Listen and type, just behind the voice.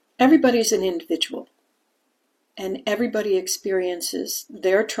Everybody's an individual, and everybody experiences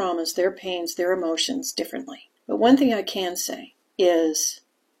their traumas, their pains, their emotions differently. But one thing I can say is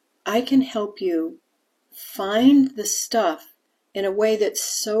I can help you find the stuff in a way that's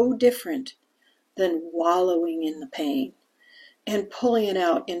so different than wallowing in the pain and pulling it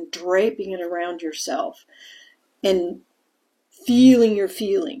out and draping it around yourself and feeling your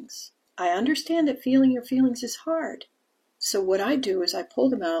feelings. I understand that feeling your feelings is hard. So what I do is I pull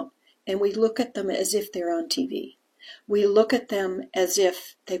them out and we look at them as if they're on TV. We look at them as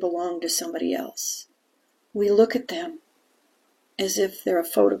if they belong to somebody else. We look at them as if they're a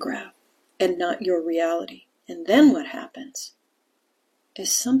photograph and not your reality. And then what happens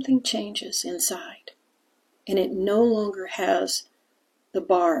is something changes inside. And it no longer has the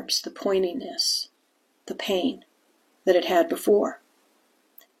barbs, the pointiness, the pain that it had before.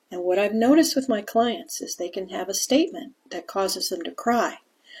 And what I've noticed with my clients is they can have a statement that causes them to cry.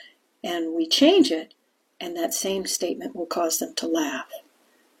 And we change it, and that same statement will cause them to laugh.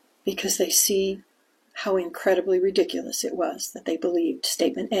 Because they see how incredibly ridiculous it was that they believed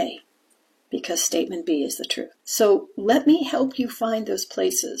statement A, because statement B is the truth. So let me help you find those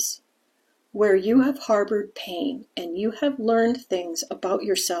places where you have harbored pain and you have learned things about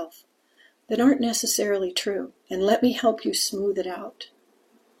yourself that aren't necessarily true. And let me help you smooth it out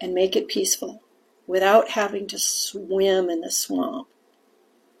and make it peaceful without having to swim in the swamp.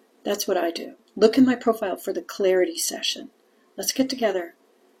 That's what I do. Look in my profile for the clarity session. Let's get together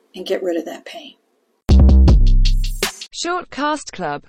and get rid of that pain. Shortcast Club.